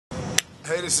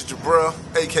Hey, this is Jabril,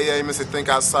 aka Mr. Think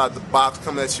Outside the Box,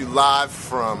 coming at you live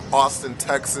from Austin,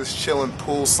 Texas, chilling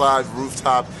poolside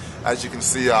rooftop. As you can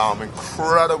see,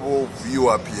 incredible view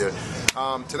up here.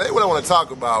 Today, what I want to talk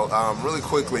about really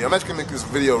quickly, I'm actually going to make this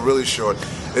video really short,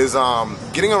 is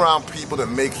getting around people that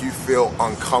make you feel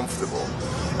uncomfortable.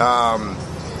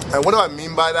 And what do I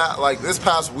mean by that? Like this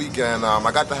past weekend,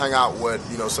 I got to hang out with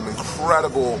some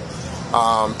incredible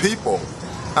people.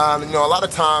 And a lot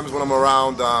of times when I'm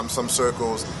around some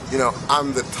circles,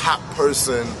 I'm the top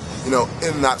person,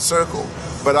 in that circle.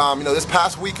 But this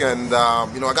past weekend,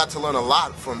 I got to learn a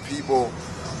lot from people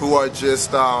who are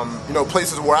just,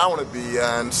 places where I want to be.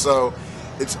 And so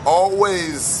it's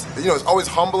always, it's always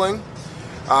humbling.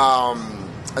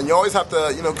 And you always have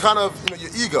to, your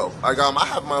ego. Like, I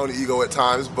have my own ego at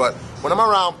times, but when I'm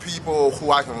around people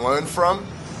who I can learn from,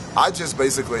 I just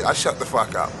basically, I shut the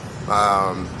fuck up.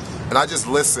 And I just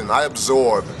listen, I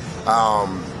absorb,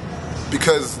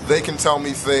 because they can tell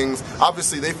me things.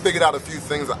 Obviously, they figured out a few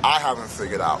things that I haven't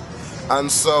figured out.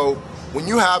 And so when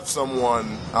you have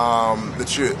someone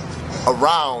that you're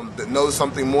around that knows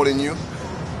something more than you,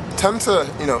 tend to,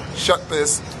 shut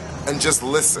this and just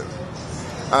listen.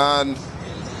 And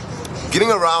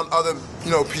getting around other,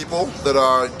 people that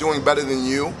are doing better than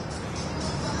you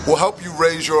will help you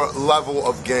raise your level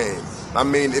of game. I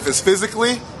mean, if it's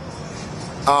physically,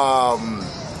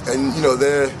 and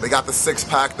they got the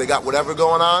six-pack, they got whatever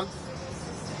going on,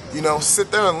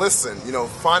 sit there and listen,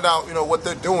 find out, what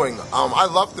they're doing. I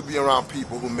love to be around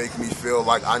people who make me feel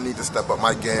like I need to step up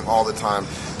my game all the time.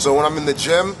 So when I'm in the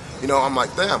gym, I'm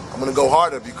like, damn, I'm gonna go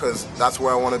harder because that's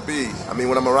where I want to be. I mean,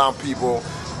 when I'm around people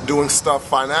doing stuff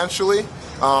financially,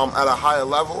 at a higher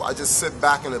level, I just sit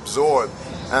back and absorb,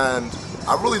 and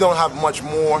I really don't have much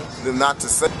more than that to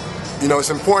say.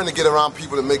 It's important to get around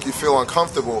people that make you feel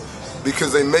uncomfortable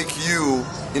because they make you,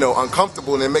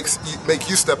 uncomfortable, and it make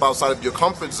you step outside of your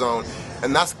comfort zone,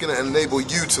 and that's going to enable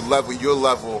you to level your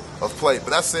level of play. But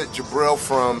that's it, Jabril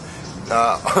from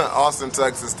Austin,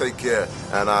 Texas. Take care,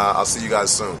 and I'll see you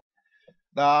guys soon.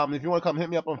 If you want to come hit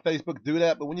me up on Facebook, do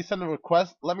that. But when you send a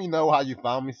request, let me know how you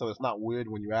found me so it's not weird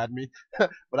when you add me.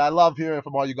 But I love hearing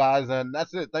from all you guys, and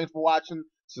that's it. Thanks for watching.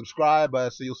 Subscribe,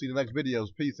 so you'll see the next videos.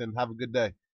 Peace, and have a good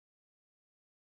day.